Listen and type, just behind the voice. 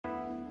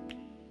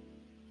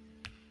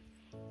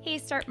Hey,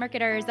 Start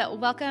Marketers.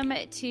 Welcome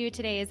to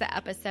today's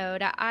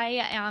episode.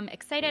 I am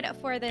excited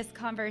for this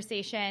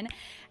conversation.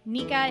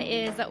 Nika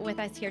is with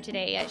us here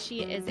today.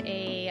 She is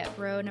a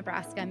Grow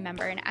Nebraska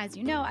member. And as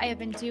you know, I have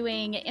been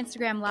doing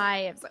Instagram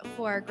Lives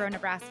for Grow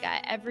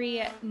Nebraska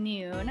every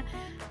Monday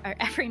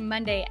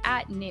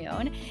at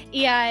noon.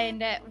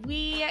 And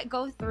we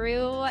go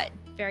through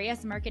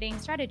various marketing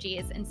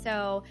strategies. And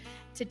so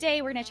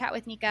today we're going to chat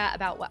with Nika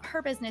about what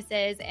her business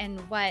is and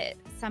what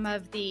some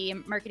of the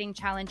marketing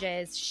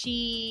challenges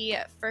she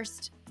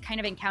first kind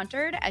of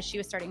encountered as she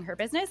was starting her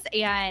business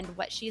and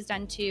what she's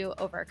done to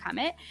overcome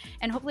it.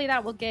 And hopefully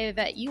that will give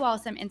you all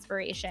some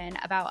inspiration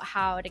about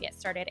how to get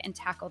started and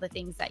tackle the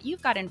things that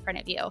you've got in front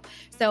of you.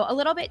 So a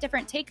little bit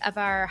different take of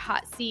our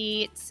hot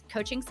seat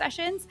coaching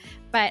sessions,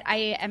 but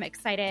I am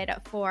excited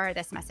for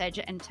this message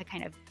and to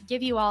kind of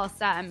give you all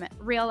some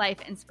real life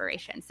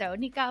inspiration. So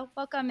Nika,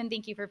 welcome and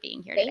thank you for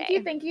being here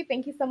today.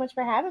 Thank you so much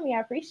for having me.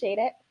 I appreciate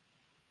it.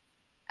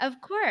 Of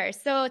course.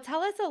 So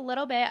tell us a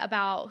little bit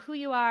about who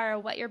you are,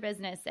 what your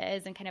business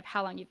is, and kind of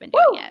how long you've been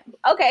doing it.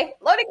 Okay,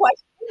 loaded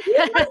question.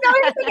 Let's go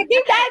ahead and take a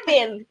deep dive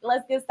in.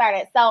 Let's get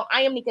started. So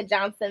I am Nika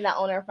Johnson, the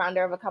owner and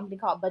founder of a company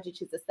called Budget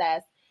to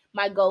Success.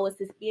 My goal is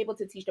to be able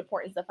to teach the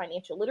importance of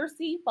financial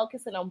literacy,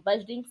 focusing on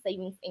budgeting,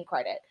 savings, and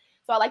credit.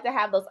 So I like to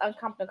have those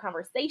uncomfortable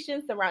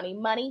conversations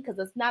surrounding money because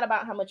it's not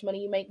about how much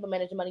money you make, but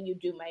manage the money you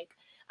do make.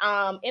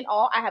 In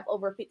all, I have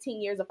over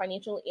 15 years of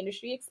financial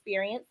industry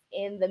experience.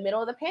 In the middle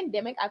of the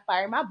pandemic, I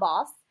fired my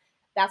boss.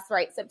 That's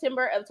right,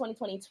 September of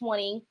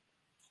 2020,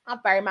 I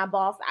fired my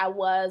boss. I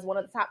was one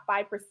of the top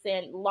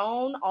 5%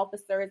 loan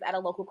officers at a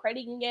local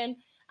credit union.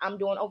 I'm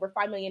doing over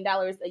 $5 million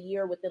a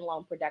year within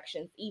loan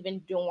productions, even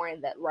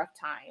during that rough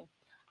time.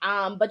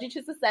 Budget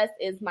to Success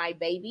is my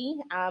baby.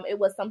 It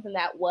was something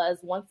that was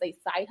once a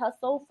side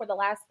hustle for the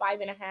last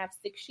 5.5,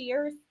 6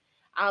 years.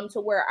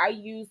 To where I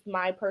used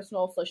my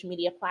personal social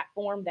media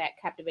platform that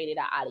captivated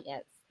an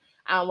audience.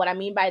 What I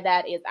mean by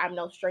that is I'm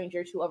no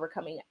stranger to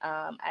overcoming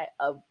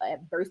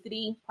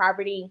adversity,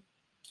 poverty,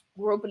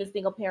 grew up in a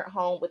single parent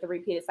home with a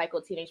repeated cycle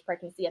of teenage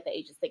pregnancy at the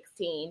age of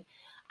 16.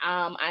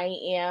 I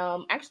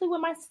am actually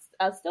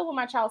still with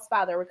my child's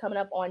father. We're coming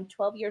up on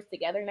 12 years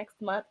together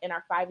next month in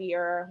our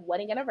 5-year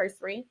wedding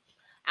anniversary.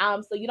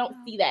 So you don't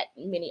see that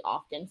many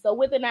often. So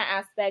within that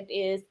aspect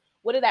is,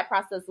 what did that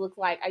process look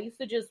like? I used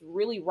to just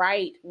really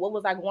write what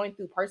was I going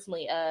through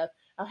personally of,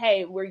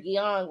 hey, we're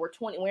young, we're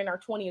in our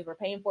 20s, we're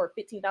paying for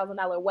a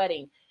 $15,000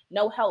 wedding,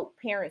 no help,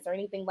 parents, or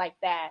anything like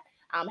that.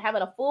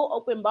 Having a full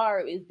open bar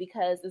is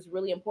because it's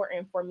really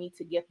important for me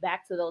to give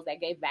back to those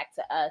that gave back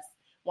to us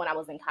when I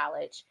was in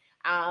college.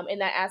 In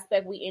that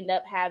aspect, we end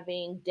up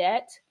having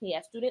debt. He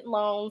had student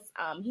loans.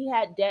 He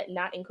had debt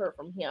not incurred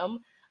from him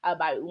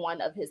by one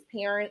of his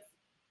parents.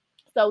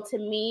 So to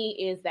me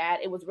is that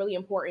it was really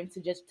important to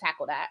just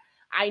tackle that.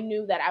 I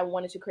knew that I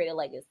wanted to create a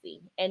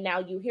legacy. And now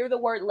you hear the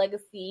word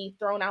legacy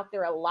thrown out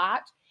there a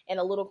lot and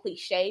a little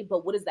cliche,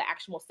 but what is the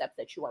actual steps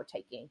that you are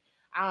taking?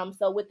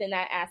 So within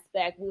that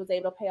aspect, we was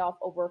able to pay off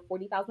over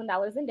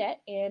 $40,000 in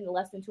debt in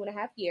less than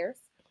 2.5 years.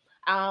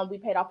 We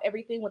paid off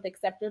everything with the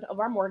exception of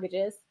our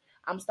mortgages.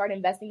 Started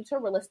investing into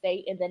real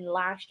estate. And then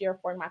last year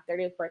for my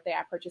 30th birthday,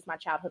 I purchased my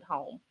childhood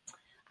home.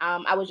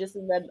 I was just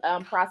in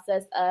the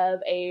process of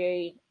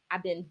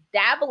I've been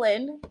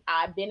dabbling.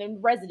 I've been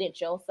in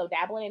residential, so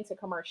dabbling into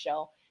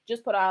commercial.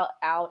 Just put out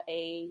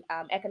a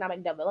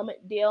economic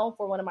development deal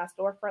for one of my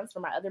storefronts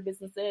for my other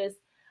businesses.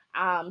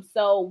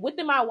 So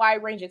within my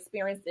wide range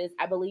experiences,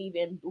 I believe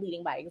in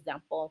leading by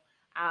example,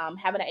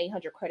 having an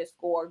 800 credit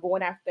score,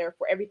 going after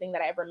for everything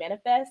that I ever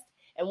manifest.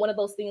 And one of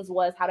those things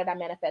was, how did I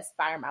manifest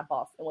fire my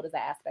boss? And what does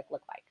that aspect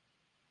look like?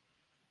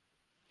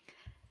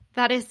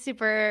 That is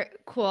super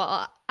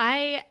cool.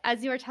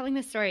 As you were telling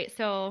the story,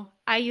 so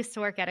I used to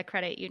work at a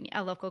credit union,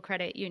 a local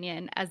credit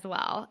union as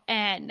well.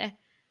 And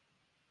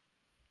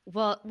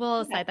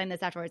we'll sideline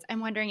this afterwards.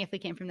 I'm wondering if we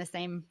came from the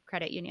same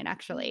credit union,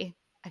 actually.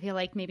 I feel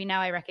like maybe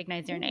now I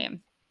recognize your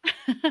name.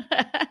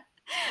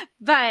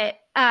 But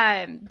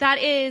that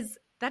is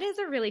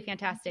a really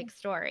fantastic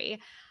story.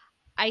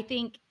 I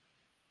think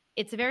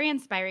it's very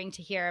inspiring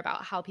to hear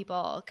about how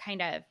people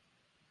kind of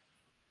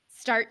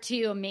start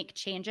to make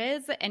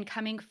changes, and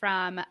coming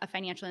from a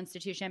financial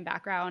institution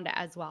background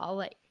as well.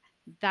 Like,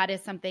 that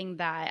is something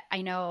that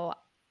I know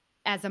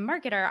as a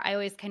marketer, I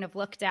always kind of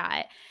looked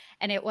at,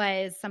 and it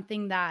was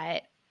something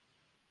that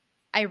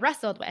I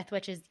wrestled with,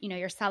 which is,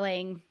 you're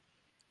selling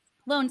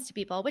loans to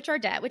people, which are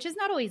debt, which is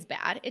not always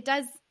bad. It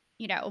does,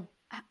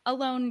 a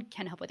loan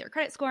can help with your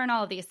credit score and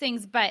all of these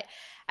things. But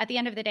at the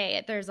end of the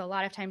day, there's a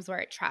lot of times where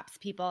it traps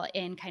people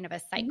in kind of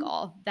a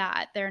cycle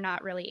that they're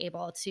not really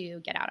able to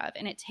get out of.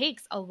 And it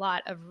takes a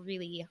lot of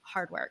really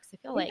hard work. So I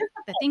feel like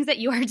the things that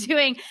you are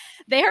doing,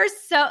 they are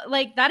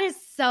that is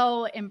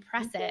so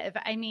impressive.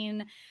 I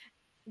mean,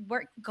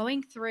 we're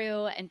going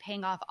through and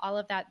paying off all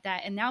of that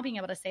debt, and now being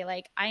able to say,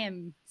 like, I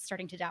am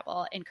starting to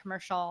dabble in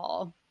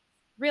commercial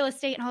real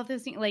estate and all of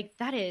those things. Like,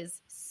 that is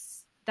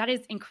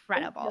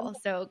incredible.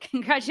 So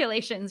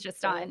congratulations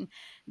just on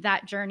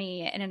that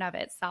journey in and of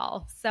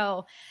itself.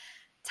 So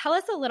tell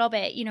us a little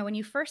bit, when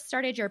you first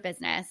started your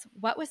business,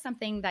 what was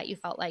something that you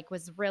felt like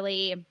was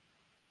really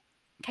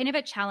kind of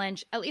a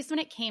challenge, at least when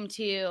it came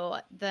to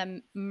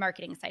the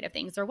marketing side of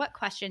things? Or what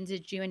questions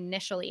did you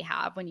initially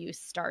have when you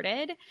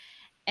started?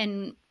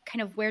 And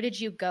kind of where did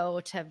you go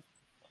to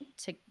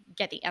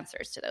get the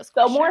answers to those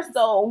questions? So more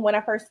so when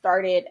I first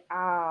started,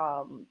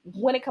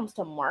 when it comes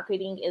to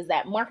marketing, is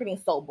that marketing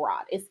is so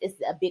broad. It's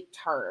a big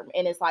term.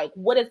 And it's like,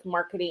 what is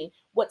marketing?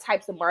 What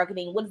types of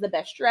marketing? What is the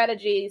best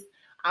strategies?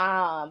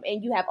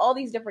 And you have all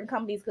these different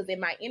companies, because in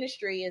my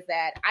industry is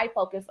that I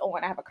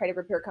have a credit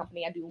repair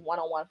company. I do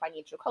one-on-one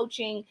financial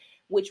coaching,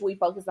 which we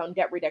focus on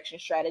debt reduction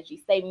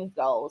strategy, savings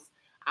goals.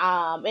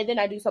 And then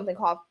I do something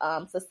called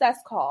success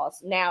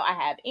calls. Now I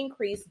have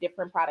increased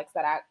different products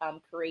that I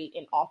create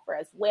and offer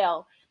as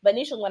well. But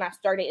initially when I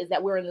started is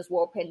that we're in this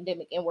world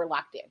pandemic and we're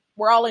locked in.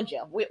 We're all in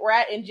jail.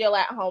 We're in jail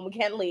at home. We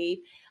can't leave.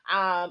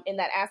 In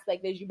that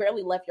aspect is you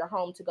barely left your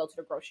home to go to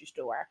the grocery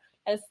store.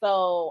 And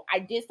so I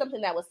did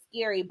something that was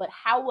scary, but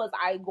how was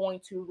I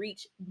going to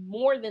reach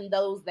more than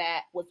those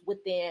that was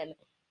within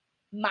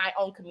my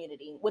own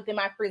community, within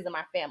my friends and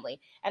my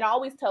family? And I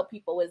always tell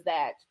people is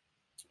that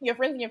your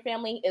friends and your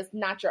family is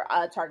not your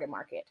target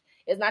market.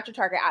 It's not your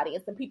target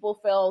audience. And people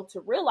fail to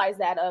realize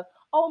that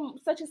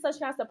such and such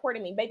not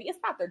supporting me. Baby, it's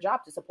not their job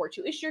to support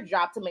you. It's your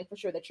job to make for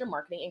sure that you're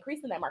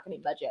increasing that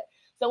marketing budget.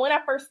 So when I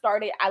first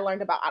started, I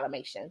learned about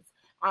automations.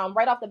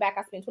 Right off the back,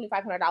 I spent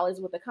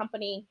 $2,500 with a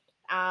company.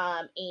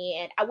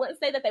 And I wouldn't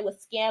say that they would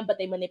scam, but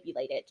they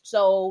manipulated.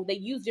 So they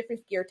use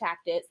different scare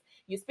tactics.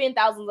 You spend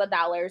thousands of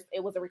dollars.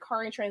 It was a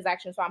recurring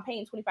transaction. So I'm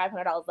paying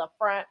 $2,500 up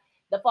front.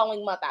 The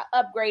following month, I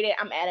upgraded.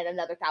 I'm adding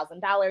another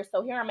 $1,000.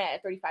 So here I'm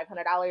at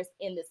 $3,500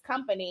 in this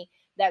company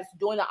that's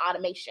doing the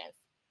automations.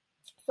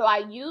 So I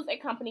use a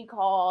company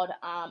called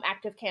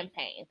Active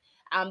Campaign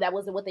that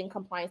was within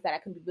compliance that I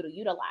can be able to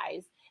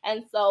utilize.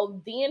 And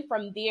so then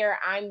from there,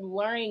 I'm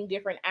learning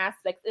different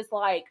aspects. It's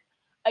like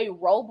a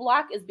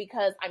roadblock is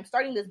because I'm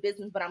starting this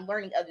business, but I'm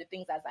learning other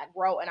things as I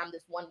grow, and I'm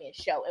this one-man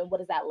show. And what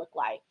does that look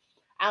like?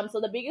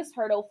 So the biggest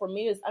hurdle for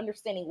me is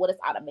understanding what is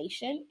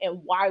automation and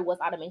why was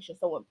automation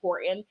so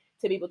important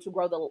to be able to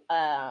grow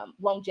the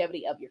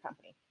longevity of your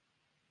company.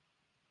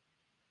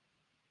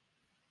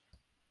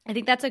 I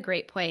think that's a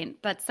great point.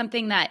 That's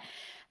something that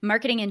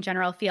marketing in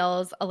general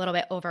feels a little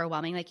bit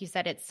overwhelming. Like you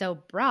said, it's so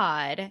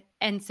broad.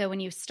 And so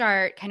when you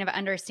start kind of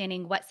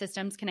understanding what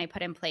systems can I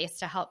put in place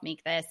to help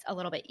make this a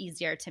little bit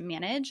easier to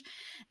manage,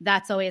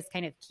 that's always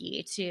kind of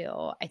key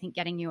to, I think,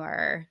 getting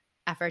your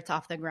efforts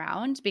off the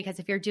ground. Because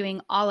if you're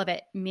doing all of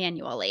it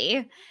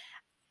manually,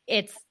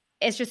 it's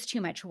just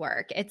too much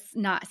work. It's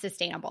not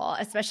sustainable,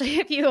 especially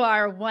if you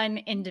are one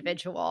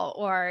individual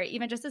or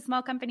even just a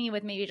small company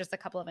with maybe just a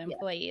couple of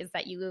employees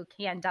that you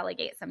can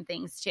delegate some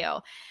things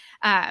to.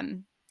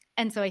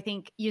 And so I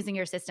think using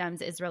your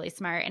systems is really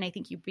smart. And I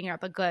think you bring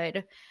up a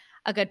good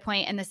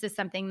point. And this is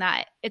something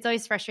that it's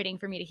always frustrating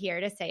for me to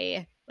hear, to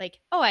say like,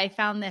 oh, I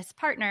found this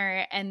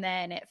partner and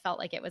then it felt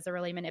like it was a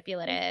really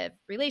manipulative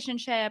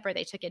relationship, or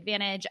they took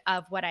advantage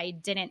of what I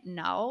didn't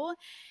know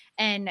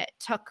and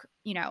took,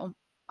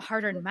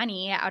 hard-earned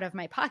money out of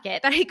my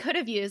pocket that I could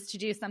have used to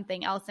do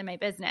something else in my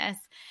business.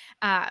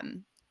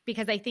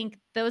 Because I think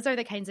those are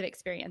the kinds of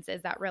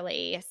experiences that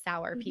really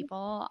sour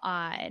people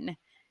on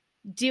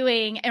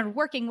doing and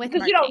working with,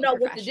 because you don't know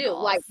what to do.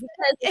 Like,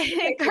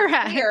 because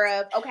correct. Fear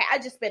of, okay, I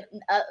just spent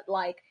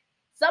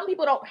some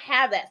people don't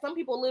have that. Some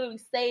people literally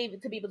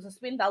save to be able to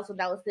spend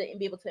 $1,000 and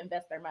be able to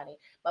invest their money.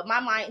 But my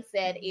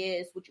mindset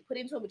is what you put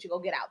into it, what you go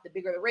get out. The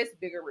bigger the risk,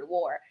 bigger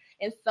reward.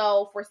 And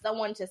so for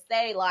someone to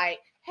say like,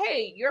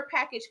 hey, your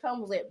package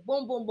comes with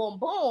boom, boom, boom,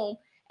 boom,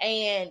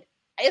 and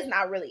it's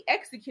not really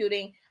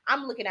executing,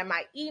 I'm looking at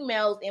my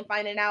emails and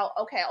finding out,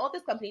 okay, all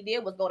this company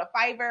did was go to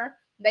Fiverr.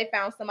 They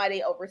found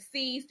somebody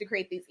overseas to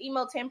create these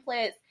email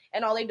templates,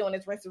 and all they're doing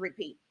is rinse and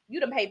repeat. You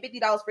done paid $50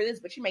 for this,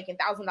 but you're making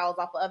 $1,000 off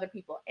of other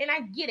people. And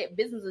I get it,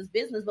 business is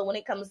business, but when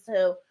it comes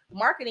to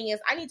marketing, is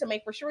I need to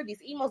make for sure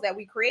these emails that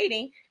we're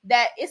creating,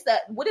 that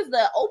what is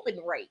the open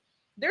rate?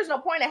 There's no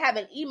point in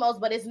having emails,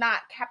 but it's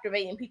not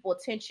captivating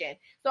people's attention.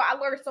 So I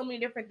learned so many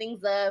different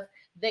things of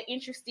the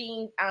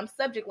interesting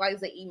subject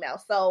lines of email.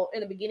 So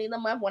in the beginning of the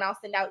month, when I'll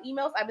send out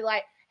emails, I'd be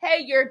like,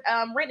 hey, your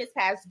rent is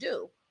past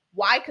due.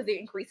 Why? Because it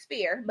increased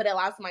fear, but it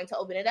allows somebody to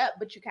open it up,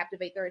 but you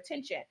captivate their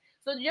attention.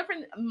 So the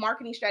different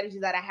marketing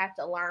strategies that I had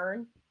to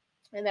learn.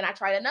 And then I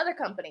tried another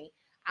company.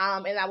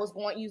 And I was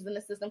using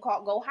a system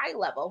called Go High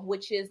Level,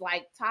 which is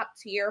like top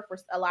tier for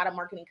a lot of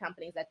marketing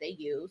companies that they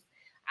use.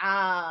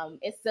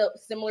 It's so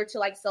similar to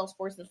like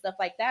Salesforce and stuff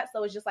like that.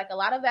 So it's just like a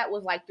lot of that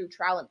was like through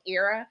trial and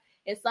error.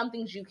 And some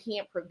things you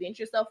can't prevent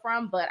yourself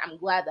from, but I'm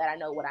glad that I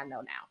know what I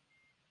know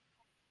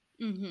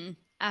now. Mm-hmm.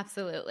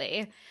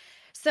 Absolutely.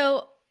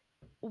 So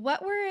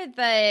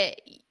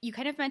you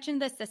kind of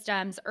mentioned the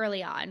systems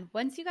early on.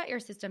 Once you got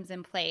your systems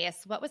in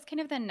place, what was kind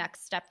of the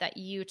next step that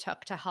you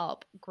took to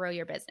help grow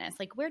your business?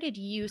 Like, where did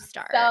you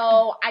start?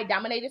 So I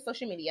dominated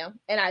social media,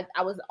 and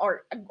I was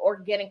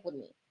organic with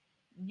me.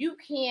 you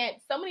can't,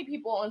 so many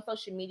people on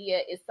social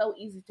media, it's so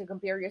easy to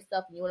compare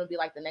yourself and you want to be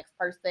like the next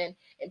person,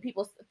 and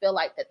people feel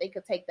like that they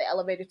could take the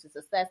elevator to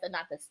success and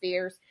not the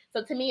stairs.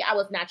 So to me, I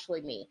was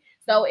naturally me.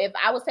 So if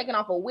I was taking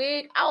off a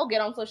wig, I'll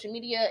get on social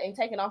media and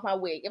taking off my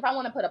wig. If I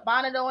want to put a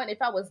bonnet on,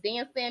 if I was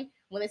dancing,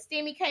 when the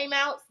Stimmy came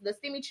out, the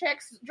Stimmy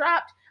checks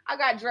dropped, I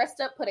got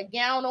dressed up, put a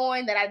gown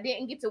on that I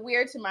didn't get to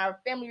wear to my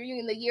family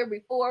reunion the year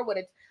before with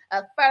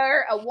a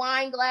fur, a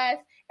wine glass,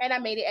 and I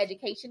made it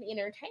education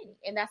entertaining.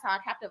 And that's how I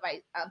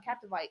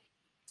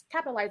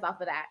capitalize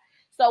off of that.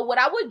 So what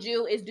I would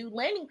do is do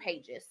landing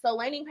pages. So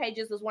landing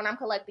pages is when I'm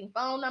collecting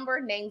phone number,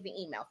 names, and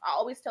emails. I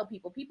always tell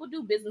people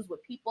do business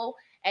with people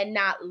and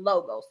not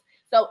logos.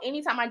 So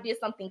anytime I did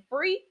something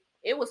free,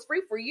 it was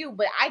free for you,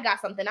 but I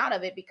got something out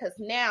of it because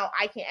now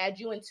I can add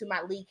you into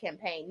my lead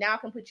campaign. Now I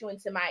can put you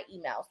into my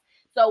emails.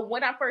 So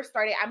when I first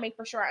started, I made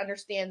for sure I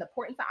understand the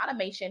importance of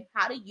automation,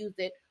 how to use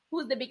it,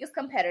 who's the biggest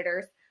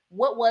competitors,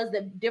 what was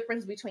the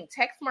difference between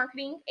text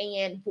marketing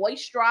and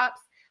voice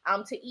drops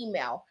to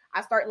email.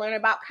 I started learning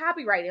about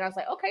copywriting. I was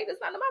like, okay,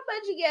 that's not in my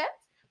budget yet,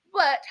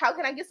 but how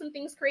can I get some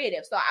things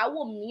creative? So I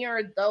will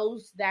mirror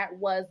those that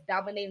was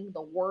dominating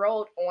the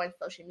world on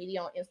social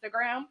media, on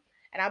Instagram.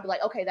 And I'll be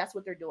like, okay, that's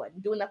what they're doing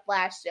the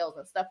flash sales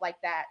and stuff like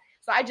that.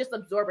 So I just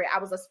absorb it. I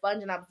was a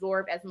sponge and I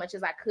absorbed as much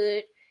as I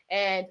could.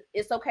 And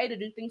it's okay to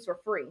do things for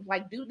free.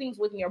 Like, do things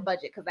within your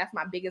budget, because that's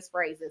my biggest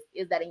phrase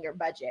is that in your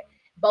budget,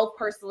 both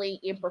personally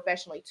and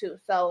professionally too.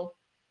 So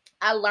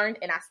I learned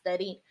and I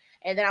studied.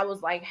 And then I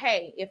was like,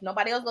 hey, if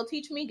nobody else will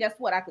teach me, guess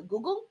what? I could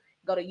Google,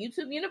 go to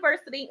YouTube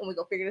University, and we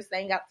go figure this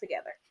thing out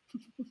together.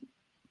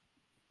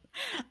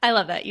 I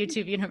love that,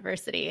 YouTube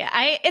University.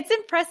 It's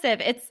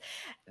impressive. It's,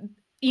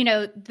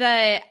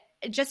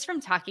 just from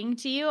talking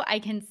to you, I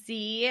can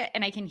see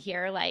and I can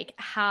hear like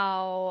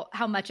how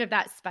much of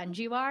that sponge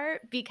you are,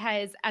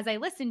 because as I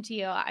listen to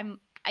you,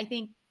 I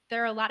think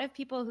there are a lot of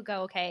people who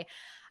go, okay,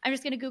 I'm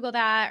just going to Google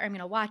that, or I'm going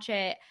to watch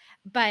it.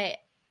 But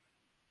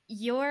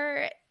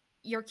your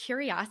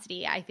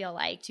curiosity, I feel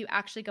like, to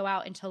actually go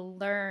out and to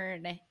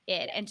learn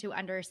it and to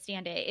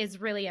understand it is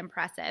really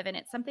impressive. And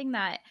it's something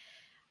that,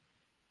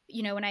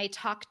 when I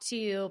talk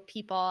to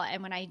people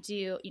and when I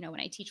do, when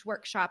I teach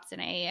workshops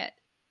and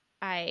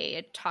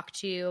I talk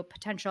to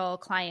potential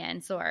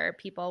clients or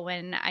people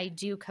when I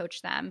do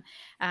coach them,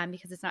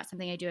 because it's not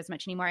something I do as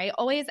much anymore, I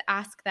always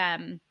ask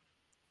them,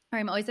 or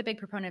I'm always a big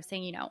proponent of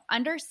saying,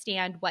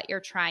 understand what you're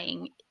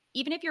trying,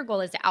 even if your goal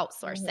is to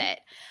outsource it.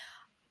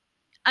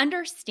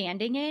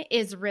 Understanding it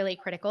is really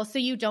critical so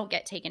you don't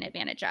get taken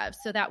advantage of,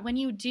 so that when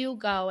you do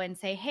go and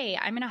say, hey,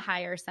 I'm going to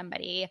hire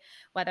somebody,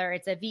 whether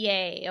it's a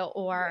VA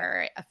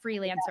or a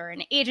freelancer,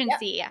 an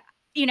agency,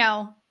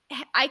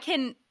 I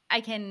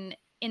can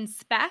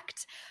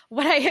inspect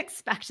what I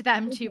expect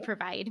them to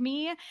provide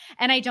me,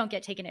 and I don't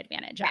get taken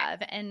advantage of.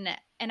 And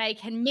I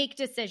can make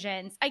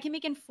decisions. I can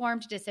make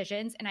informed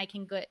decisions, and I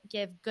can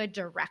give good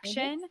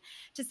direction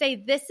to say,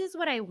 this is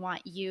what I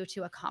want you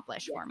to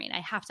accomplish for me. And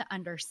I have to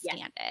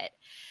understand it.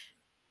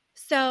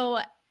 So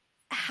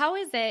how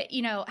is it,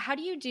 how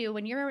do you do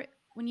when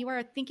you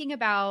are thinking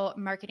about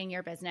marketing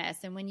your business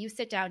and when you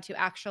sit down to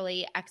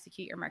actually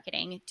execute your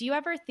marketing, do you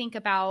ever think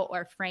about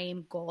or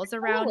frame goals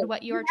around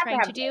what you are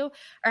trying to do?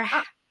 Or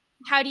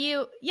how do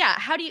you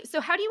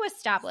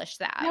establish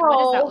that? What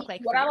does that look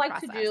like? What I like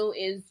to do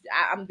is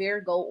I'm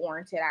very goal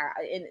oriented.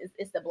 And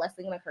it's a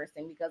blessing and a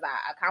cursing, because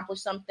I accomplish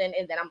something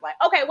and then I'm like,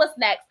 okay, what's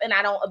next? And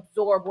I don't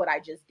absorb what I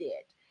just did.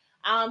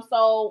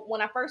 So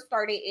when I first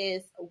started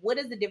is, what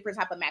is the different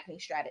type of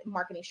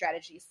marketing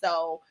strategy?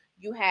 So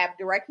you have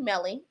direct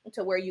mailing,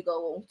 to where you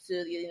go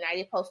to the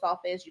United Post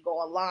Office, you go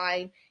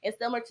online, and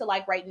similar to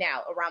like right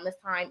now, around this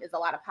time is a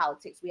lot of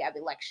politics. We have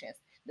elections.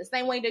 The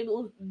same way they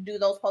do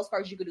those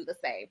postcards, you could do the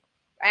same.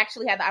 I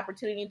actually had the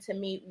opportunity to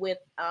meet with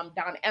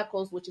Don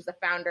Eccles, which is the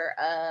founder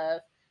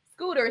of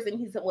Scooters, and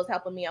he was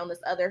helping me on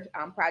this other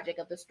project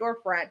of the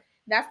storefront.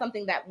 That's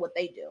something that what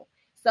they do.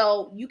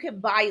 So you can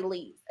buy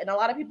leads, and a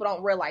lot of people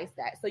don't realize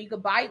that. So you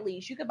could buy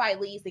leads. You could buy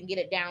leads and get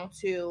it down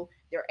to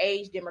their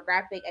age,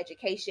 demographic,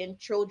 education,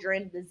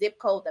 children, the zip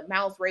code, the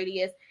miles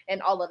radius,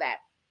 and all of that.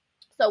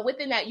 So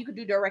within that, you could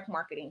do direct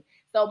marketing.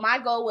 So my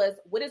goal was,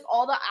 what is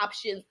all the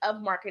options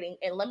of marketing?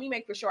 And let me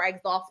make for sure I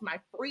exhaust my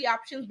free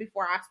options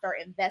before I start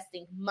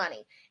investing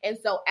money. And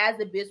so as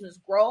the business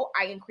grow,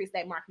 I increase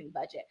that marketing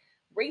budget.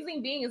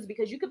 Reason being is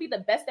because you could be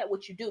the best at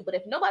what you do, but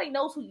if nobody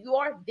knows who you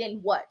are,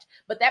 then what?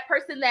 But that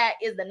person that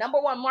is the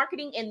number one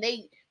marketing and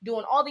they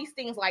doing all these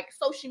things like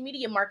social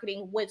media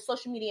marketing with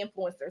social media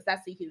influencers,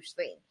 that's a huge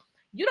thing.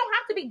 You don't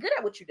have to be good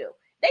at what you do.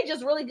 They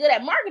just really good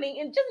at marketing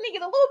and just need to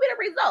get a little bit of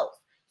results.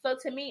 So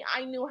to me,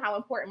 I knew how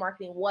important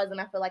marketing was, and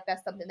I feel like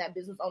that's something that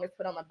business owners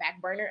put on the back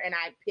burner, and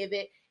I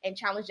pivot and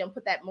challenge them,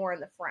 put that more in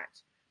the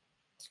front.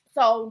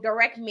 So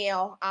direct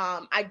mail,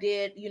 I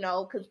did,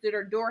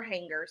 consider door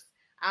hangers,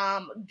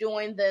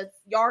 doing the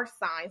yard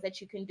signs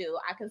that you can do.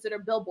 I consider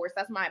billboards.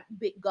 That's my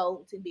big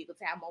goal, to be able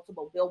to have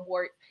multiple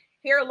billboards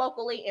here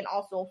locally and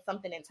also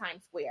something in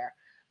Times Square.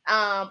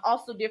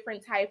 Also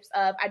different types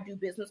of, I do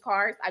business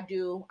cards. I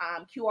do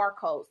QR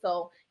codes.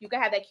 So you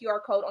can have that QR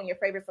code on your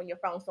favorites on your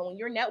phone. So when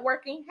you're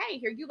networking, hey,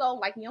 here you go,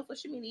 like me on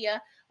social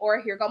media, or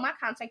here go my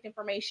contact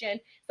information.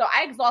 So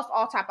I exhaust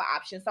all type of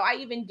options. So I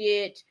even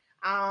did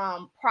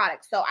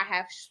products. So I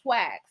have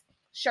swags,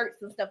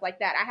 shirts and stuff like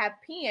that. I have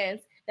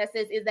pins that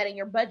says, is that in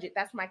your budget?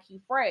 That's my key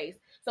phrase.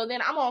 So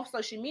then I'm on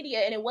social media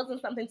and it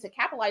wasn't something to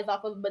capitalize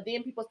off of, but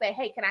then people say,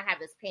 hey, can I have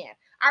this pen?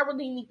 I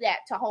really need that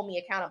to hold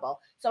me accountable.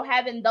 So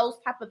having those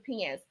type of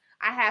pens,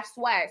 I have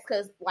swags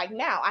because like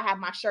now I have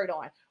my shirt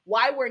on.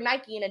 Why wear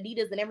Nike and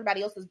Adidas and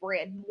everybody else's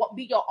brand?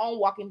 Be your own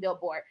walking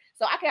billboard.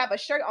 So I can have a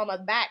shirt on my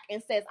back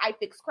and says I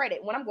fix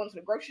credit. When I'm going to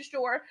the grocery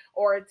store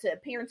or to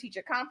parent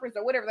teacher conference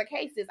or whatever the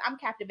case is, I'm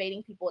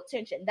captivating people's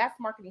attention. That's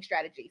marketing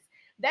strategies.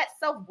 That's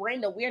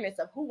self-brand awareness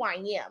of who I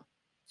am.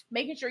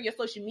 Making sure your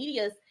social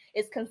media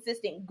is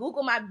consistent.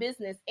 Google my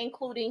business,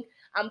 including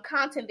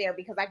content there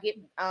because I get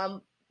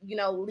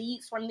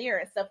leads from there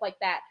and stuff like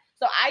that.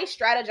 So I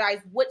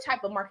strategize what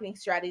type of marketing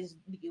strategies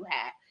do you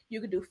have.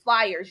 You could do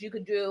flyers. You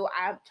could do,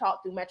 I've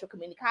taught through Metro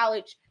Community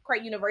College,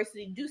 Creighton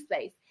University, Do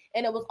Space.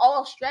 And it was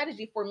all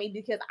strategy for me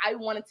because I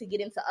wanted to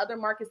get into other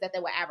markets that they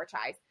would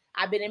advertise.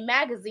 I've been in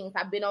magazines.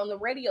 I've been on the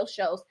radio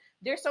shows.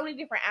 There's so many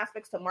different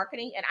aspects to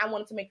marketing. And I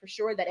wanted to make for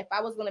sure that if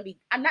I was going to be,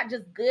 I'm not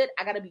just good,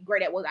 I got to be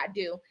great at what I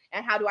do.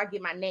 And how do I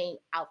get my name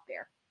out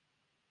there?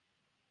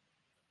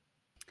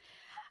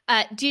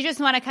 Do you just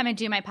want to come and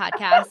do my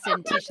podcast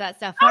and teach that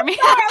stuff for me?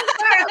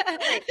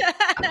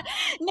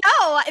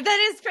 No,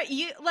 that is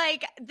you.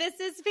 Like, this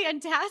is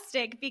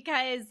fantastic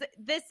because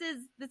this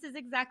is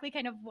exactly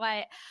kind of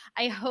what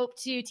I hope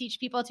to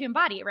teach people to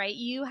embody, right?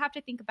 You have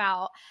to think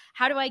about,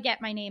 how do I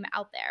get my name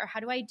out there?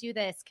 How do I do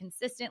this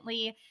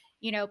consistently?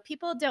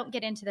 People don't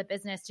get into the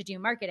business to do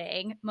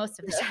marketing most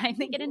of the time.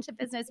 They get into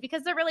business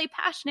because they're really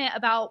passionate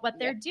about what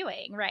they're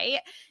doing, right?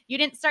 You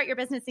didn't start your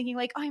business thinking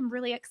like, oh, I'm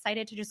really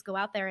excited to just go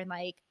out there and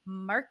like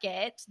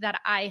market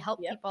that I help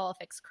people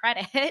fix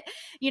credit.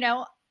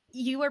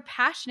 You were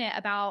passionate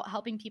about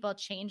helping people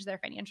change their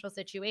financial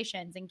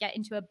situations and get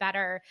into a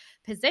better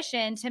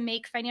position to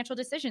make financial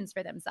decisions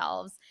for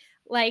themselves.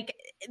 Like,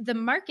 the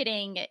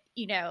marketing,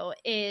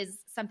 is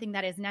something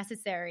that is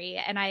necessary.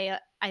 And I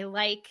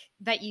like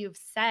that you've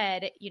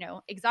said,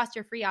 exhaust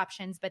your free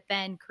options, but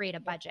then create a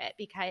budget,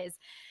 because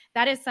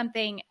that is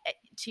something,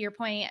 to your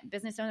point,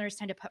 business owners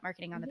tend to put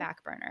marketing on the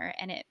back burner.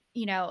 And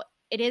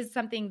it is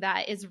something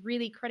that is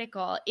really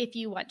critical if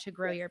you want to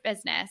grow your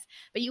business,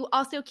 but you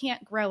also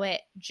can't grow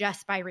it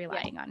just by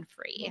relying on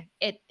free.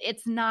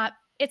 It's not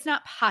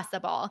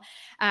possible.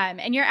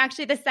 And you're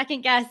actually the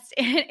second guest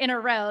in a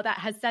row that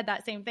has said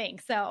that same thing.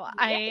 So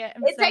I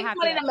am so happy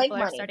that people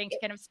are starting to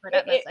kind of spread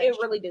that message. It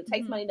really do. It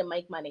takes money to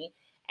make money.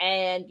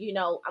 And,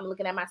 I'm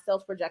looking at my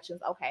sales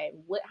projections. Okay,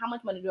 how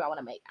much money do I want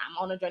to make? I'm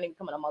on a journey to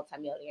becoming a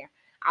multimillionaire.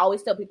 I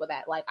always tell people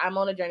that, like, I'm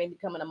on a journey to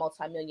becoming a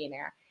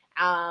multimillionaire.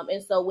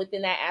 And so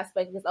within that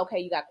aspect, it's okay,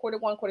 you got quarter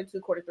 1, quarter 2,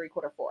 quarter 3,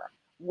 quarter 4.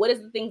 What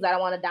is the things that I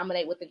want to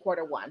dominate within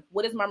quarter 1?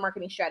 What is my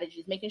marketing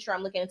strategies? Making sure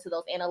I'm looking into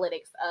those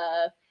analytics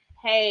of,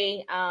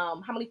 hey,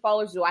 how many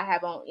followers do I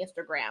have on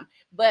Instagram?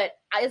 But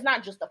it's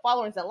not just the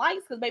followers and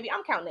likes, because baby,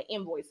 I'm counting the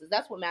invoices.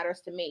 That's what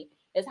matters to me,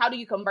 is how do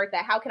you convert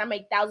that? How can I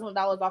make thousands of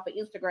dollars off of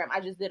Instagram? I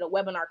just did a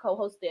webinar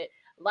co-hosted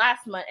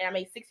last month and I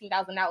made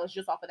 $16,000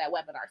 just off of that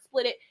webinar.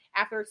 Split it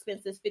after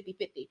expenses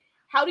 50-50.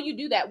 How do you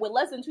do that? With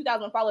less than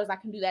 2,000 followers, I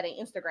can do that in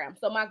Instagram.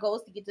 So my goal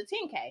is to get to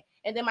 10K,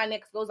 and then my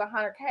next goal is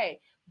 100K.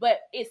 But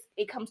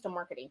it comes to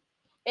marketing.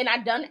 And I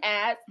done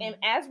ads, and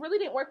ads really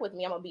didn't work with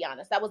me. I'm gonna be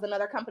honest. That was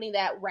another company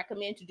that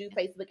recommended to do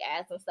Facebook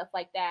ads and stuff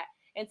like that.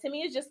 And to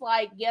me, it's just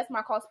like, yes,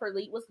 my cost per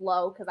lead was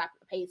low because I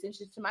pay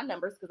attention to my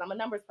numbers because I'm a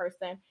numbers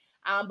person.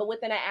 But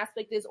within that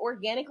aspect is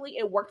organically,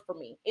 it worked for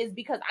me. Is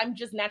because I'm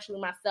just naturally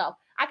myself.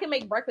 I can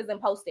make breakfast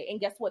and post it. And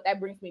guess what?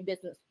 That brings me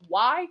business.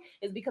 Why?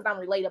 Is because I'm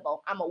relatable.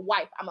 I'm a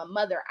wife. I'm a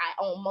mother.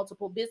 I own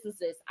multiple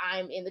businesses.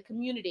 I'm in the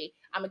community.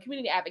 I'm a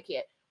community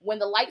advocate. When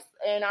the lights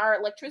and our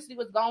electricity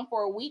was gone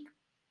for a week,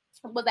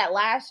 was that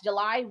last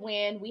July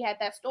when we had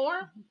that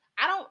storm?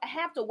 I don't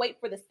have to wait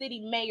for the city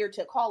mayor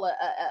to call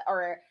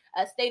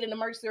a state of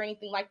emergency or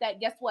anything like that.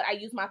 Guess what? I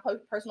used my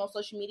personal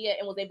social media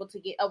and was able to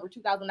get over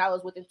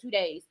 $2,000 within 2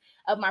 days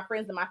of my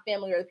friends and my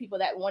family or the people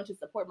that want to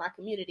support my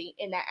community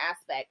in that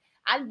aspect.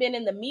 I've been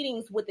in the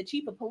meetings with the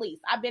chief of police.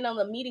 I've been on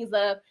the meetings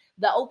of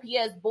the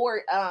OPS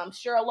board,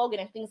 Cheryl Logan,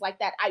 and things like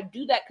that. I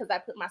do that because I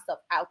put myself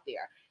out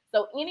there.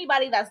 So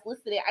anybody that's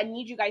listed it, I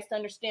need you guys to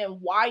understand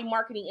why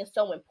marketing is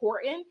so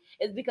important,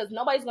 is because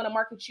nobody's going to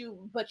market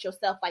you but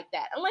yourself like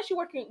that, unless you're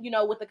working,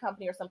 with a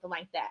company or something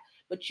like that.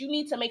 But you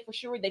need to make for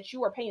sure that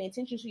you are paying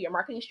attention to your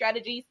marketing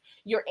strategies.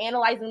 You're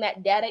analyzing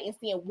that data and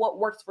seeing what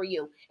works for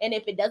you. And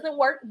if it doesn't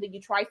work, then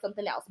you try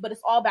something else. But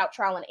it's all about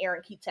trial and error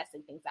and keep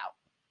testing things out.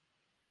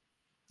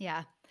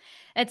 Yeah.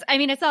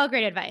 It's all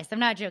great advice. I'm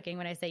not joking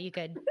when I say you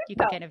could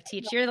kind of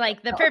teach. You're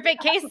like the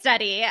perfect case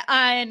study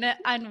on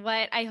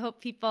what I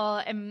hope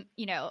people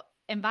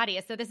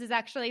embody. So this is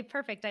actually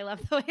perfect. I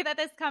love the way that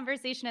this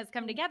conversation has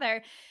come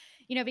together,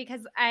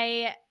 because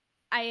I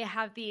I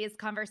have these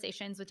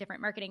conversations with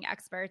different marketing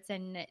experts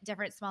and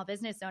different small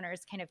business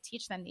owners, kind of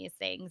teach them these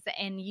things.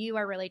 And you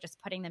are really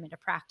just putting them into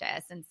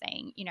practice and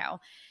saying,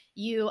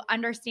 you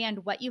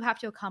understand what you have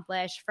to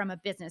accomplish from a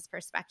business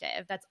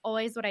perspective. That's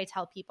always what I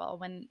tell people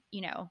when,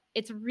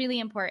 it's really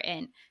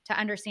important to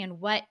understand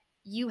what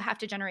you have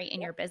to generate in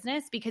your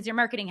business, because your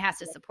marketing has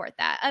to support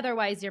that.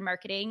 Otherwise, your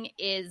marketing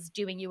is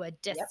doing you a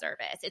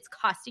disservice. It's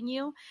costing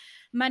you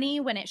money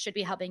when it should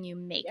be helping you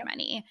make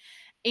money.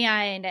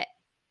 And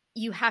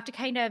you have to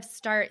kind of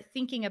start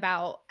thinking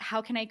about,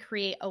 how can I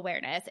create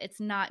awareness? It's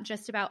not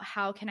just about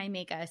how can I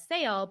make a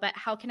sale, but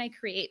how can I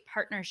create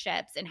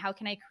partnerships and how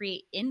can I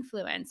create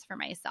influence for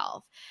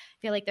myself? I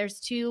feel like there's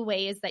two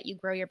ways that you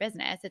grow your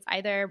business. It's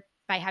either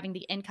by having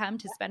the income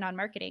to spend on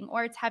marketing,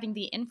 or it's having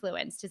the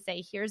influence to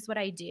say, here's what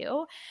I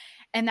do.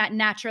 And that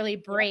naturally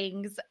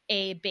brings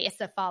a base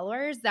of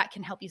followers that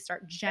can help you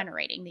start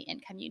generating the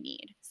income you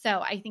need. So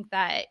I think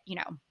that,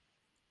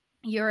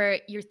 you're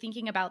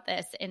thinking about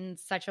this in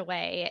such a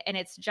way. And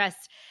it's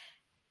just,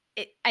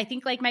 I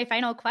think like my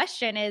final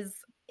question is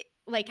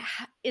like,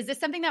 is this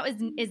something that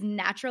is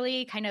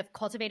naturally kind of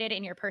cultivated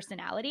in your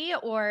personality,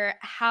 or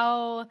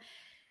how,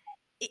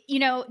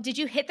 did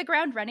you hit the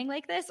ground running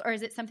like this, or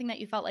is it something that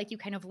you felt like you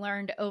kind of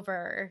learned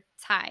over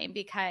time?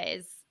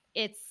 Because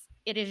it's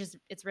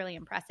really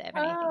impressive. And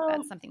I think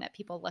that's something that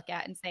people look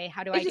at and say,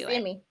 how do I do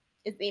it?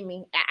 It's in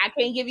me. I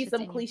can't give you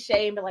some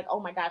cliche and be like, oh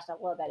my gosh, I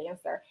love that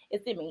answer.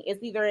 It's in me.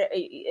 It's either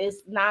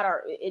it's not,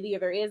 or it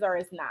either is or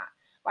it's not.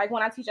 Like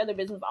when I teach other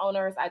business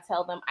owners, I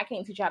tell them, I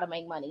can't teach you how to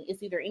make money.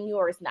 It's either in you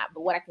or it's not.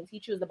 But what I can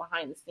teach you is the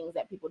behind the scenes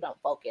that people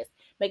don't focus.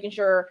 Making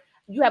sure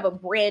you have a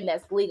brand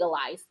that's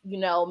legalized,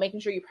 making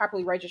sure you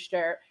properly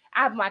register.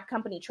 I have my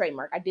company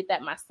trademark. I did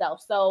that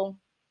myself. So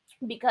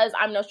because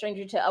I'm no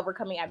stranger to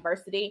overcoming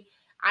adversity,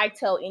 I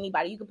tell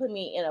anybody, you can put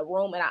me in a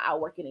room and I'll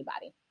outwork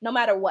anybody, no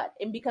matter what.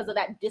 And because of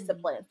that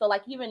discipline. So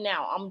like even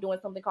now, I'm doing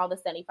something called the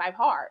 75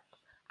 Hard.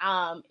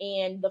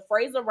 And the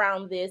phrase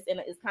around this,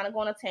 and it's kind of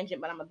going on a tangent,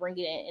 but I'm going to bring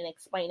it in and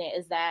explain it,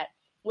 is that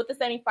with the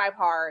 75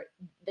 Hard,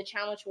 the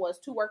challenge was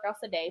 2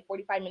 workouts a day,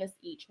 45 minutes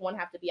each. One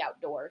have to be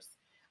outdoors.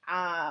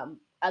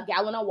 A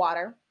gallon of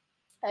water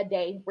a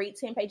day, read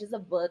 10 pages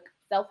of book,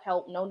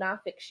 self-help, no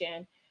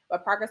nonfiction, a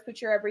progress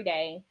picture every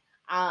day.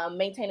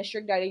 Maintain a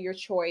strict diet of your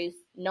choice,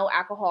 no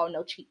alcohol,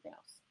 no cheat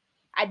meals.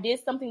 I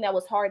did something that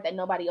was hard that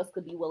nobody else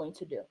could be willing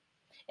to do.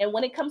 And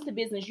when it comes to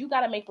business, you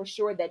got to make for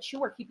sure that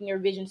you are keeping your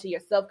vision to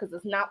yourself, because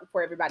it's not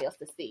for everybody else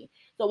to see.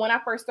 So when I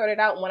first started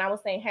out, when I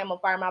was saying, hey, I'm going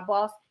to fire my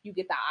boss, you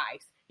get the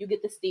eyes. You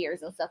get the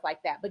stares and stuff like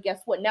that. But guess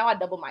what? Now I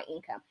double my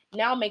income.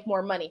 Now I make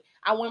more money.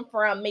 I went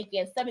from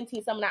making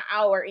 17 something an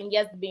hour, and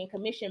yes, being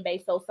commission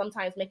based, so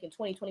sometimes making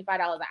 $20, $25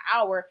 an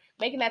hour,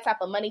 making that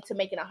type of money, to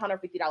making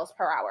 $150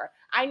 per hour.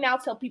 I now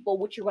tell people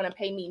what you're going to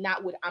pay me,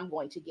 not what I'm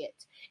going to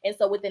get. And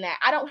so within that,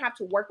 I don't have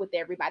to work with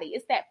everybody.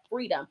 It's that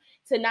freedom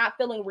to not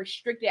feeling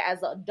restricted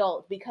as an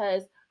adult,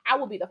 because I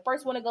will be the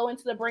first one to go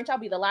into the branch. I'll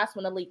be the last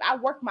one to leave. I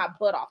worked my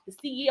butt off. The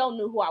CEO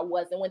knew who I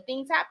was. And when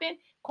things happen,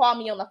 call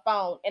me on the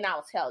phone and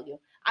I'll tell you.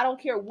 I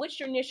don't care which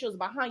your initials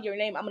behind your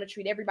name. I'm going to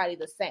treat everybody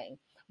the same.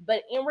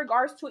 But in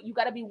regards to it, you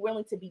got to be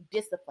willing to be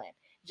disciplined.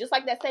 Just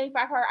like that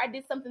 75 Hard, I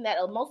did something that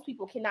most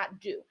people cannot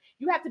do.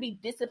 You have to be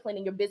disciplined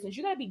in your business.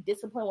 You got to be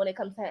disciplined when it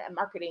comes to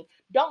marketing.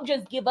 Don't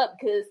just give up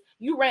because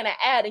you ran an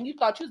ad and you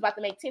thought you was about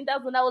to make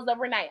 $10,000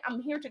 overnight. I'm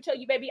here to tell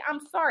you, baby, I'm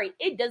sorry.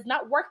 It does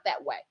not work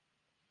that way.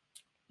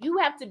 You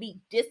have to be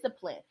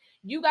disciplined.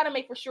 You got to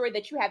make for sure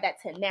that you have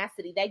that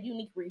tenacity, that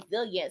unique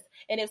resilience.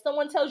 And if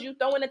someone tells you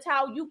throw in a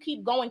towel, you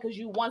keep going because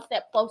you one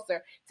step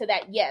closer to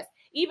that yes.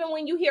 Even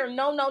when you hear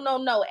no, no, no,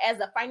 no, as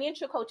a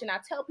financial coach, and I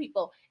tell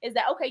people is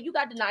that, okay, you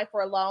got denied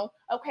for a loan.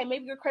 Okay,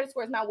 maybe your credit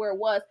score is not where it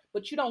was,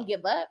 but you don't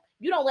give up.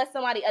 You don't let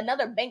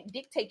another bank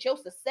dictate your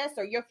success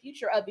or your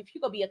future of if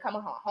you're going to become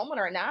a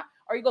homeowner or not,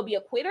 or you're going to be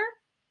a quitter.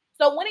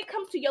 So when it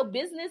comes to your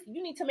business,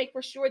 you need to make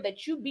for sure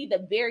that you be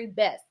the very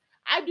best.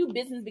 I do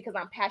business because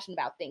I'm passionate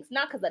about things,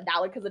 not because a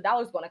dollar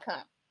is going to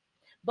come.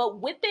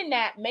 But within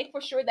that, make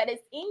for sure that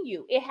it's in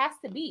you. It has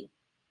to be.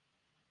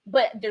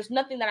 But there's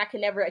nothing that I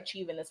can never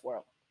achieve in this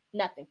world.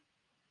 Nothing.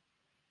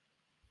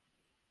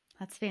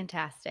 That's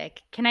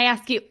fantastic. Can I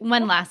ask you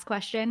one last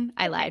question?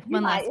 I lied.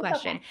 One last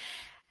question.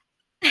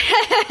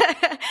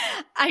 Okay.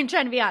 I'm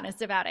trying to be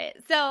honest about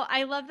it. So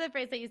I love the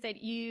phrase that you said,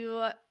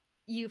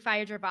 you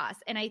fired your boss.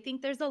 And I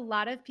think there's a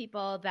lot of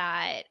people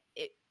that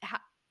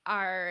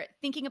are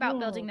thinking about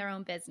building their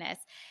own business.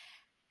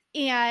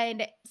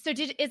 And so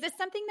is this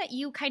something that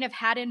you kind of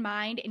had in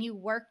mind and you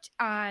worked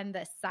on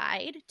the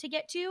side to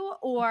get to,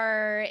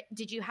 or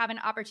did you have an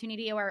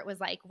opportunity where it was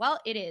like, well,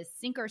 it is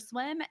sink or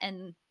swim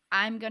and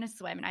I'm going to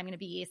swim and I'm going to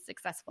be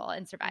successful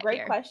and survive Great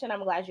here? question.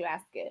 I'm glad you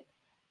asked it.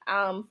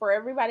 For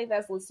everybody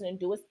that's listening,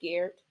 do it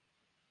scared,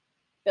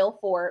 fail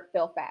forward,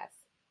 fail fast.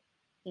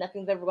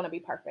 Nothing's ever going to be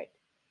perfect.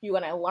 You're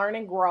going to learn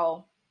and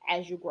grow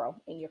as you grow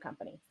in your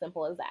company.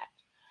 Simple as that.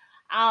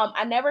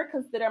 I never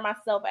consider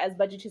myself as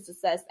Budget to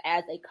Success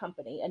as a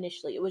company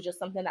initially. It was just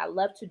something I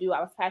loved to do.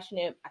 I was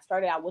passionate. I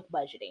started out with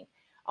budgeting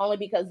only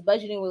because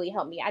budgeting really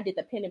helped me. I did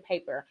the pen and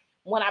paper.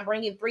 When I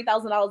bring in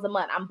 $3,000 a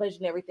month, I'm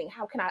budgeting everything.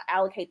 How can I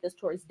allocate this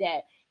towards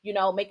debt?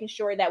 Making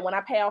sure that when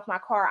I pay off my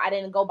car, I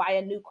didn't go buy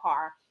a new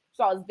car.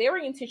 So I was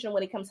very intentional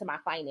when it comes to my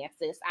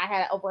finances. I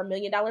had over $1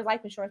 million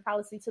life insurance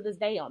policy to this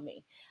day on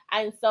me.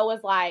 And so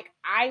it's like,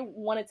 I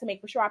wanted to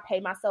make sure I pay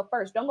myself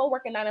first. Don't go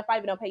work a 9 to 5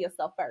 and don't pay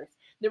yourself first.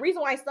 The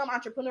reason why some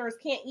entrepreneurs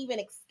can't even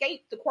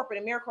escape the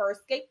corporate America or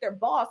escape their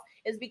boss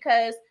is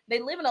because they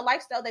live in a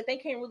lifestyle that they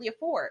can't really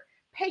afford.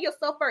 Pay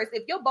yourself first.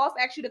 If your boss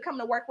asks you to come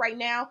to work right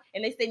now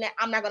and they say that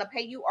I'm not going to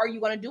pay you, are you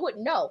going to do it?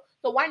 No.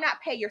 So why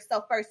not pay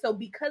yourself first? So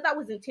because I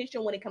was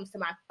intentional when it comes to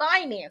my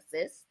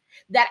finances,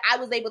 that I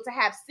was able to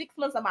have 6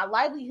 months of my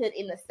livelihood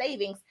in the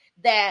savings,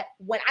 that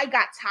when I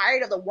got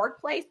tired of the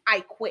workplace, I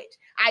quit.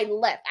 I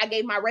left. I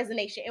gave my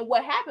resignation. And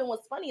what happened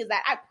was funny is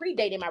that I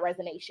predated my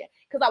resignation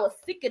because I was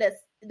sick of this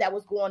that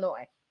was going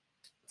on.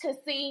 To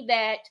see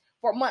that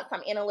for months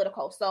I'm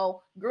analytical.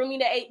 So grew me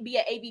to be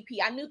an AVP.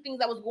 I knew things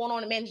that was going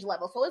on at manager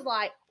level. So it's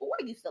like, oh,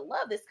 I used to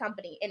love this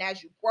company. And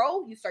as you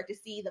grow, you start to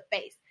see the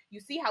face. You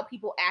see how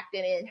people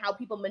acting and how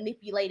people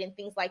manipulate and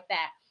things like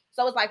that.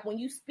 So it's like when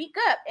you speak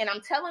up and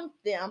I'm telling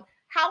them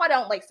how I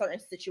don't like certain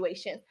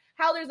situations,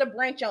 how there's a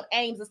branch on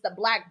Ames, it's the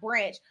black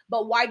branch,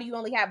 but why do you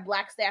only have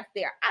black staff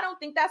there? I don't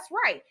think that's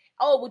right.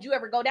 Oh, would you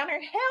ever go down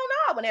there? Hell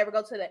no, I would never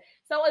go to that.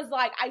 So it's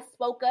like I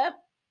spoke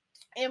up,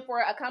 and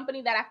for a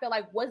company that I feel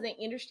like was an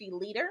industry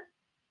leader,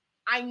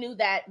 I knew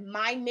that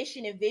my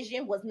mission and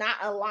vision was not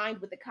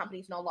aligned with the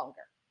company's no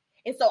longer.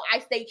 And so I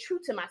stayed true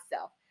to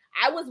myself.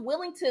 I was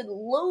willing to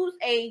lose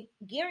a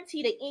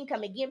guaranteed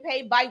income and get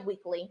paid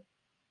bi-weekly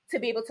to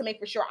be able to make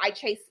for sure I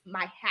chase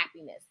my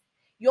happiness.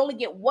 You only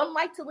get one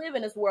life to live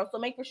in this world, so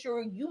make for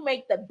sure you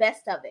make the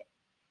best of it.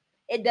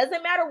 It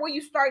doesn't matter where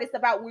you start, it's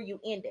about where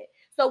you end it.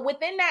 So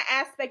within that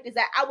aspect is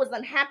that I was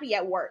unhappy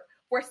at work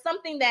for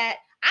something that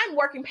I'm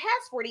working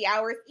past 40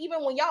 hours,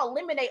 even when y'all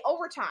eliminate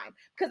overtime,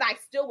 because I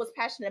still was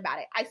passionate about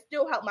it. I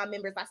still help my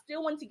members. I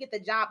still wanted to get the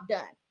job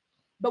done.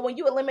 But when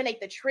you eliminate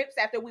the trips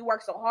after we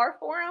work so hard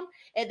for them,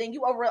 and then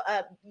you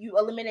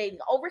eliminating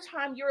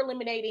overtime, you're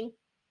eliminating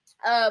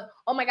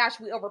oh my gosh,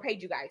 we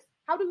overpaid you guys.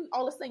 How do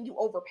all of a sudden you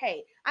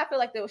overpay? I feel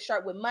like they were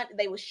short with money.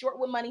 They were short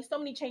with money. So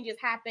many changes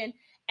happened,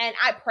 and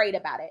I prayed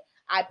about it.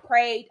 I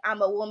prayed.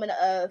 I'm a woman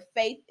of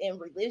faith and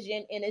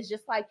religion, and it's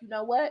just like, you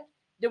know what?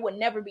 There would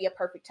never be a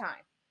perfect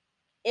time.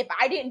 If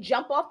I didn't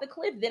jump off the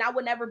cliff, then I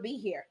would never be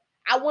here.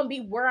 I wouldn't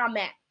be where I'm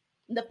at.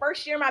 In the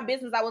first year of my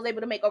business, I was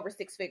able to make over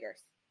 6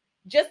 figures.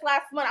 Just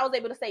last month, I was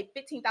able to save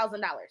 $15,000.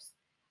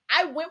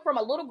 I went from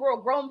a little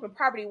girl growing up in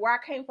poverty where I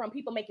came from,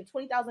 people making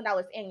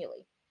 $20,000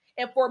 annually.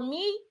 And for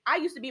me, I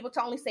used to be able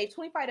to only save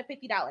 $25 to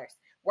 $50,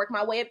 work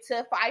my way up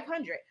to $500,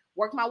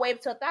 work my way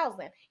up to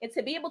 $1,000. And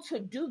to be able to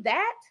do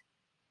that,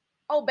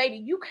 oh, baby,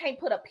 you can't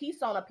put a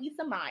piece on a peace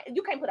of mind.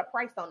 You can't put a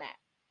price on that.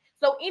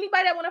 So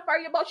anybody that want to fire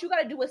your boss, you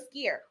got to do a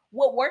scare.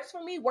 What works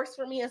for me.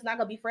 It's not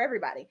going to be for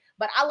everybody.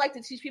 But I like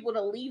to teach people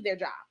to leave their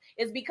job.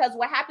 It's because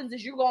what happens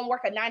is you're going to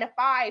work a 9 to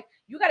 5.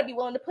 You got to be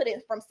willing to put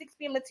it from 6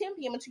 p.m. to 10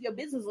 p.m. into your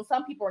business, and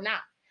some people are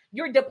not.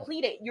 You're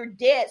depleted. You're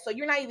dead. So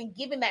you're not even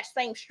given that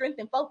same strength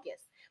and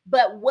focus.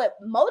 But what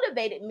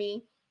motivated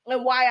me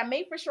and why I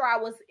made for sure I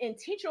was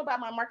intentional about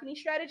my marketing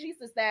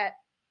strategies is that,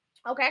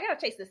 okay, I got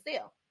to chase the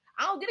sale.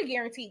 I don't get a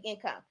guaranteed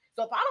income.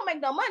 So if I don't make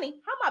no money,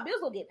 how my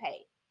bills will get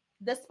paid?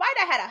 Despite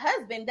I had a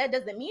husband, that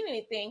doesn't mean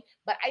anything,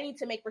 but I need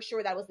to make for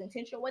sure that I was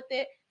intentional with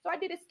it. So I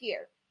did it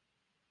scared.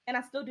 And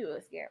I still do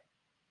it scared.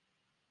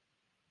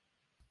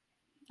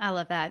 I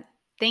love that.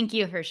 Thank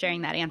you for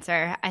sharing that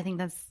answer.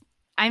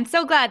 I'm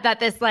so glad that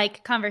this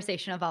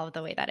conversation evolved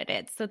the way that it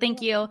did. So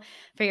thank you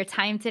for your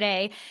time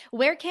today.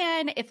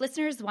 If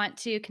listeners want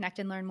to connect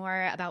and learn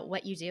more about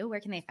what you do, where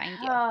can they find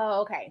you?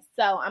 Oh, okay.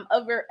 So I'm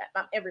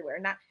everywhere,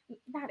 not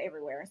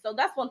everywhere. So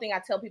that's one thing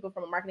I tell people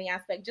from a marketing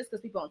aspect, just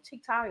because people on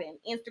TikTok and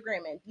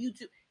Instagram and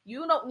YouTube,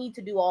 you don't need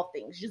to do all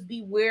things. Just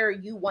be where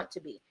you want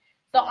to be.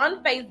 So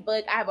on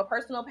Facebook, I have a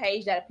personal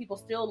page that people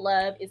still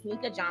love. It's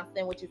Nika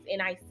Johnson, which is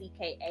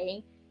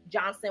Nika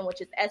Johnson,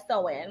 which is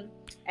SON.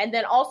 And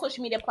then all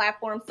social media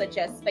platforms such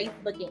as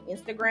Facebook and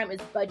Instagram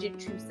is Budget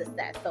to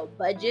Success. So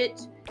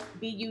Budget,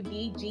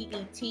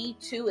 BUDGET,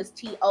 2 is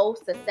TO,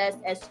 Success,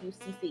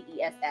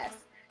 SUCCESS.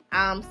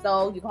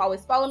 So you can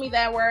always follow me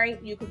that way.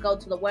 You could go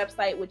to the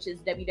website, which is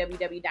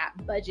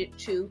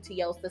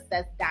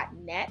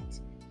www.budget2tosuccess.net.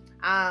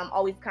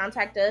 Always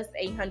contact us,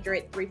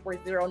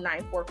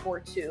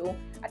 800-340-9442.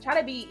 I try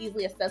to be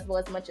easily accessible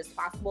as much as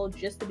possible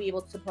just to be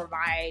able to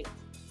provide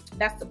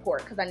that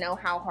support, because I know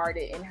how hard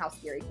it and how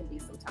scary it can be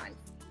sometimes.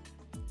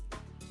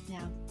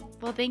 Yeah.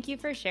 Well, thank you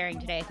for sharing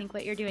today. I think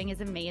what you're doing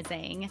is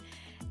amazing.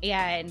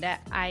 And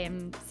I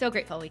am so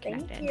grateful we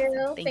connected. Thank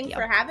you. Thanks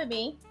for having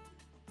me.